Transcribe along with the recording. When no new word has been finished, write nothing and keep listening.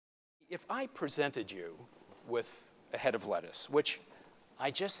If I presented you with a head of lettuce, which I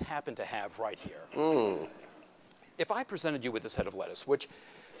just happen to have right here. If I presented you with this head of lettuce, which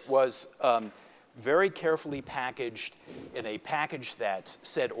was very carefully packaged in a package that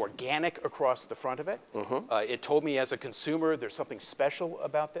said organic across the front of it, it told me as a consumer there's something special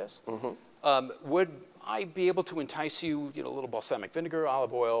about this, would I be able to entice you, a little balsamic vinegar,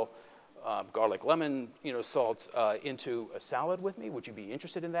 olive oil, garlic, lemon, salt into a salad with me? Would you be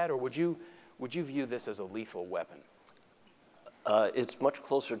interested in that, or would you view this as a lethal weapon? It's much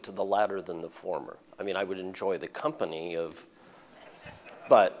closer to the latter than the former. I mean, I would enjoy the company of,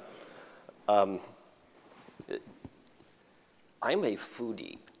 but I'm a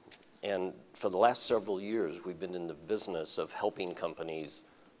foodie, and for the last several years, we've been in the business of helping companies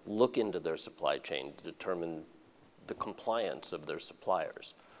look into their supply chain to determine the compliance of their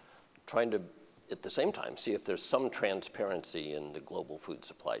suppliers, trying to, at the same time, see if there's some transparency in the global food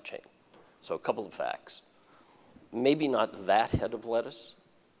supply chain. So a couple of facts. Maybe not that head of lettuce,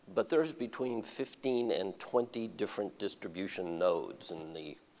 but there's between 15 and 20 different distribution nodes in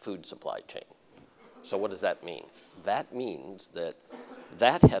the food supply chain. So what does that mean? That means that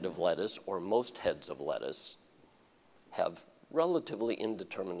that head of lettuce, or most heads of lettuce, have relatively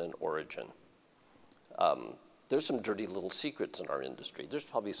indeterminate origin. There's some dirty little secrets in our industry. There's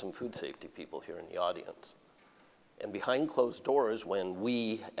probably some food safety people here in the audience. And behind closed doors, when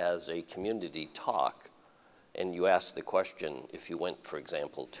we as a community talk, and you ask the question, if you went, for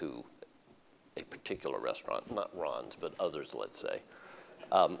example, to a particular restaurant, not Ron's, but others, let's say,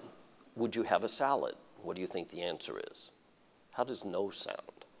 would you have a salad? What do you think the answer is? How does no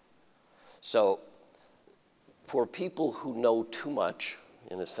sound? So for people who know too much,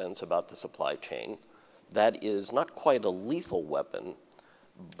 in a sense, about the supply chain, that is not quite a lethal weapon,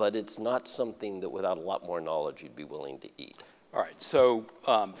 but it's not something that without a lot more knowledge you'd be willing to eat. All right, so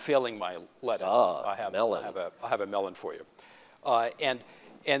failing my lettuce, I have a melon for you.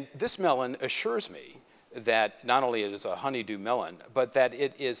 And this melon assures me that not only it is a honeydew melon, but that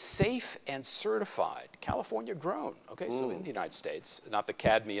it is safe and certified, California grown, okay? So in the United States, not the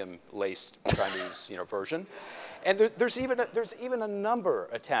cadmium-laced Chinese version. And there's even a number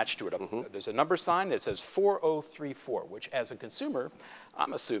attached to it. There's a number sign that says 4034, which as a consumer,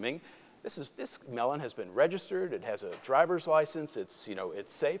 I'm assuming this melon has been registered. It has a driver's license. It's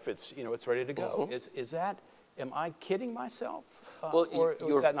it's safe. It's it's ready to go. Is that? Am I kidding myself? Or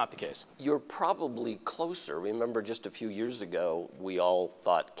is that not the case? You're probably closer. Remember, just a few years ago, we all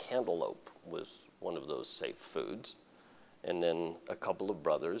thought cantaloupe was one of those safe foods, and then a couple of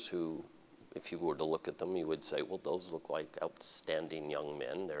brothers who, if you were to look at them, you would say, well, those look like outstanding young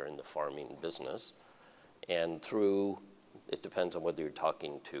men. They're in the farming business, and through it depends on whether you're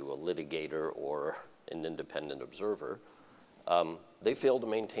talking to a litigator or an independent observer. They fail to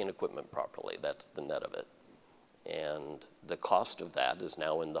maintain equipment properly. That's the net of it. And the cost of that is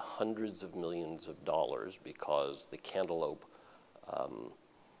now in the hundreds of millions of dollars because the cantaloupe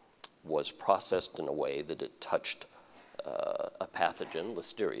was processed in a way that it touched a pathogen,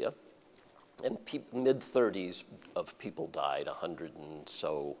 listeria. And mid-30s of people died, 100 and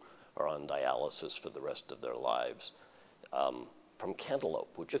so are on dialysis for the rest of their lives. From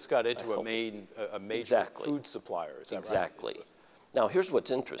cantaloupe, which just got into a major food supplier. Is that exactly. Right? Now, here's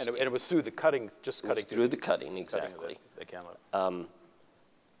what's interesting. And it was through the cutting, just cutting through the cutting, exactly. The cantaloupe.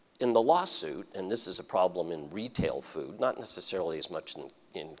 In the lawsuit, and this is a problem in retail food, not necessarily as much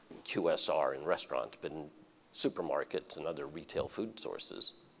in QSR in restaurants, but in supermarkets and other retail food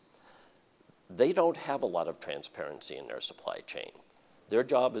sources, they don't have a lot of transparency in their supply chain. Their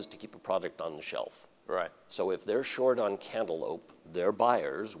job is to keep a product on the shelf. Right. So if they're short on cantaloupe, their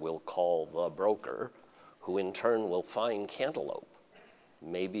buyers will call the broker, who in turn will find cantaloupe.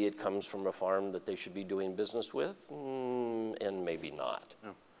 Maybe it comes from a farm that they should be doing business with, and maybe not. Oh.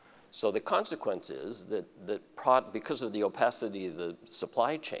 So the consequence is that because of the opacity of the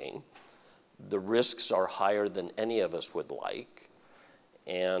supply chain, the risks are higher than any of us would like,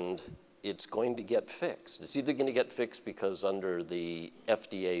 and it's going to get fixed. It's either going to get fixed because under the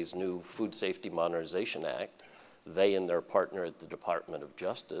FDA's new Food Safety Modernization Act, they and their partner at the Department of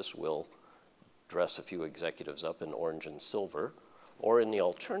Justice will dress a few executives up in orange and silver, or in the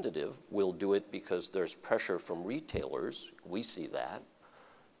alternative, we'll do it because there's pressure from retailers, we see that,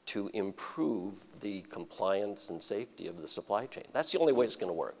 to improve the compliance and safety of the supply chain. That's the only way it's going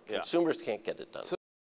to work. Yeah. Consumers can't get it done.